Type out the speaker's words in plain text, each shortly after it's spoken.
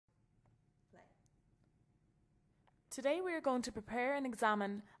Today we are going to prepare and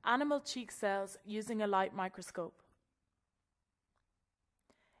examine animal cheek cells using a light microscope.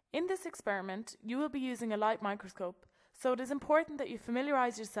 In this experiment, you will be using a light microscope, so it is important that you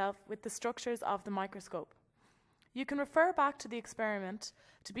familiarize yourself with the structures of the microscope. You can refer back to the experiment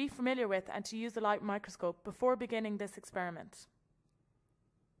to be familiar with and to use the light microscope before beginning this experiment.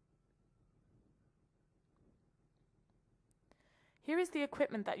 Here is the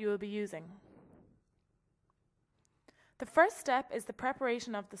equipment that you will be using. The first step is the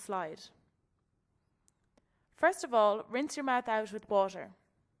preparation of the slide. First of all, rinse your mouth out with water.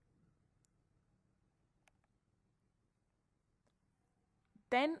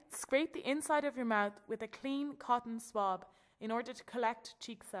 Then scrape the inside of your mouth with a clean cotton swab in order to collect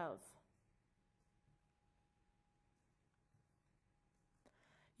cheek cells.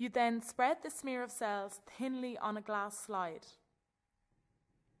 You then spread the smear of cells thinly on a glass slide.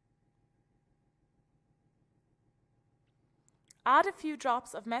 Add a few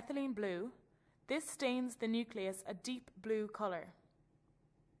drops of methylene blue. This stains the nucleus a deep blue color.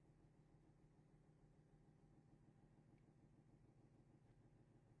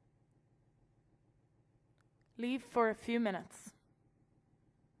 Leave for a few minutes.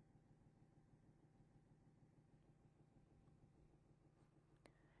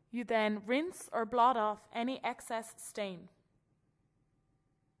 You then rinse or blot off any excess stain.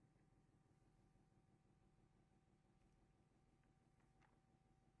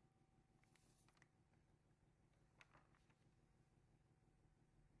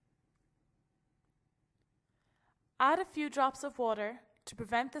 Add a few drops of water to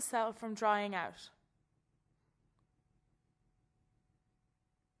prevent the cell from drying out.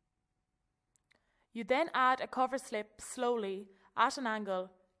 You then add a cover slip slowly at an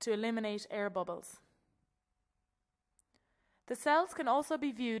angle to eliminate air bubbles. The cells can also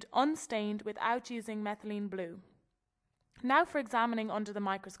be viewed unstained without using methylene blue. Now for examining under the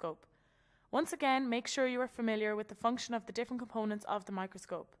microscope. Once again, make sure you are familiar with the function of the different components of the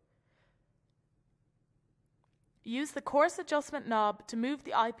microscope. Use the coarse adjustment knob to move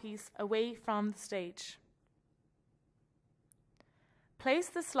the eyepiece away from the stage. Place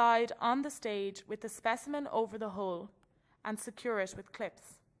the slide on the stage with the specimen over the hole and secure it with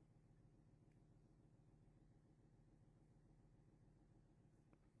clips.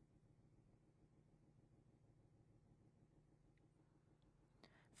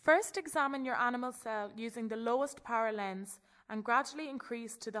 First, examine your animal cell using the lowest power lens and gradually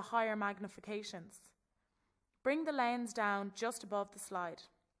increase to the higher magnifications. Bring the lens down just above the slide.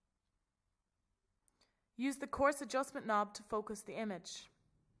 Use the coarse adjustment knob to focus the image.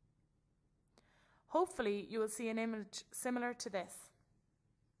 Hopefully, you will see an image similar to this.